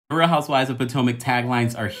Real Housewives of Potomac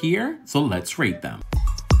taglines are here, so let's rate them.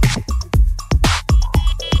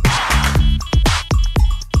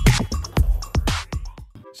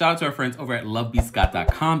 Shout out to our friends over at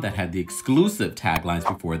lovebscott.com that had the exclusive taglines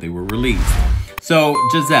before they were released. So,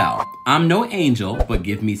 Giselle, I'm no angel, but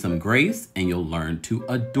give me some grace and you'll learn to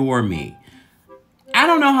adore me. I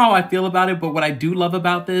don't know how I feel about it, but what I do love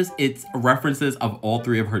about this, it's references of all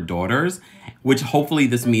three of her daughters, which hopefully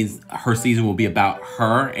this means her season will be about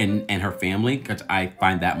her and her family, because I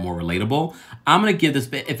find that more relatable. I'm going to give this,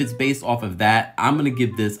 if it's based off of that, I'm going to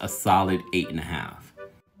give this a solid 8.5.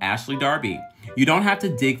 Ashley Darby, you don't have to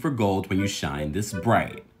dig for gold when you shine this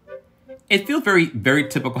bright. It feels very, very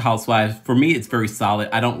typical Housewives. For me, it's very solid.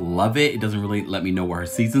 I don't love it. It doesn't really let me know what her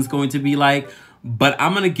season's going to be like, but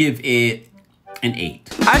I'm going to give it an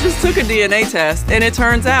 8. I just took a DNA test and it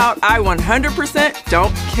turns out I 100%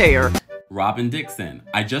 don't care. Robin Dixon,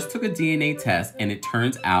 I just took a DNA test and it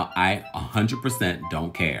turns out I 100%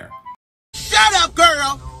 don't care. Shut up,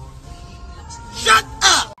 girl! Shut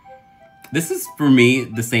up! This is, for me,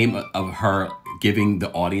 the same of her giving the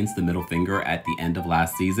audience the middle finger at the end of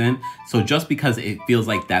last season. So just because it feels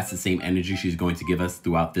like that's the same energy she's going to give us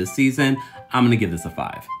throughout this season, I'm going to give this a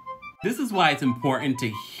 5. This is why it's important to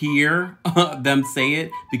hear them say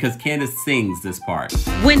it, because Candace sings this part.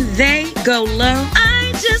 When they go low,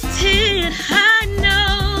 I just hit high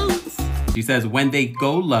notes. She says, when they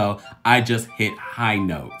go low, I just hit high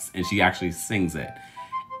notes. And she actually sings it.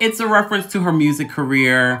 It's a reference to her music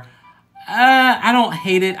career. I don't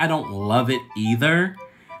hate it. I don't love it either.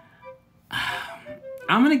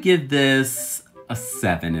 I'm going to give this a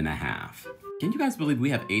 7.5. Can you guys believe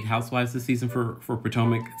we have 8 housewives this season for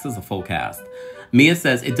Potomac? This is a full cast. Mia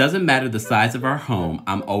says, it doesn't matter the size of our home.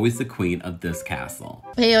 I'm always the queen of this castle.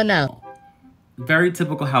 Hell no. Very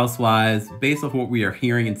typical housewives. Based off what we are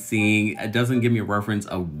hearing and seeing, it doesn't give me a reference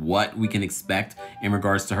of what we can expect in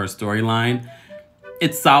regards to her storyline.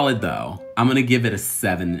 It's solid though. I'm going to give it a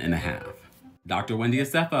 7.5. Dr. Wendy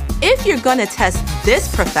Acefo. If you're gonna test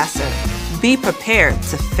this professor, be prepared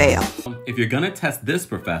to fail. If you're gonna test this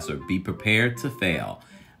professor, be prepared to fail.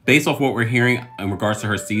 Based off what we're hearing in regards to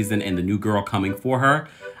her season and the new girl coming for her,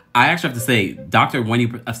 I actually have to say, Dr. Wendy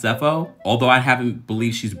Acefo, although I haven't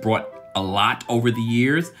believed she's brought a lot over the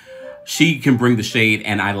years, she can bring the shade,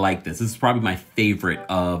 and I like this. This is probably my favorite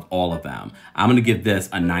of all of them. I'm gonna give this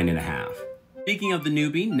a 9.5. Speaking of the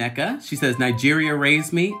newbie, Nneka, she says, Nigeria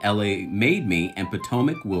raised me, LA made me, and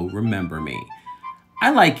Potomac will remember me.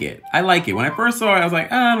 I like it. I like it. When I first saw it, I was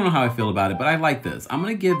like, I don't know how I feel about it, but I like this. I'm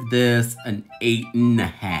going to give this an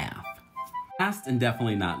 8.5. Last and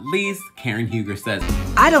definitely not least, Karen Huger says,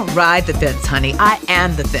 I don't ride the fence, honey. I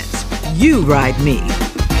am the fence. You ride me.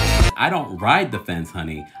 I don't ride the fence,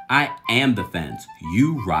 honey. I am the fence.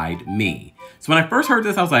 You ride me. So when I first heard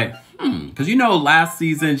this, I was like, because you know, last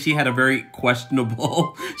season she had a very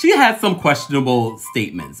questionable, she had some questionable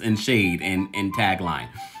statements and shade and tagline.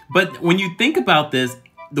 But when you think about this,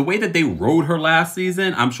 the way that they rode her last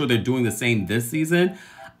season, I'm sure they're doing the same this season.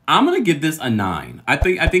 I'm going to give this a 9. I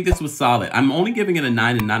think this was solid. I'm only giving it a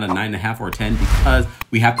 9 and not a 9.5 or a 10 because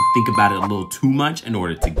we have to think about it a little too much in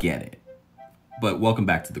order to get it. But welcome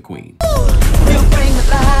back to the queen. You bring the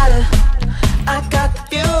lighter, I got the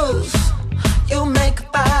fuse. You make a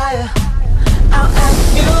fire, I'll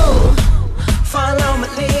ask you. Follow my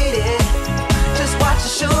lead.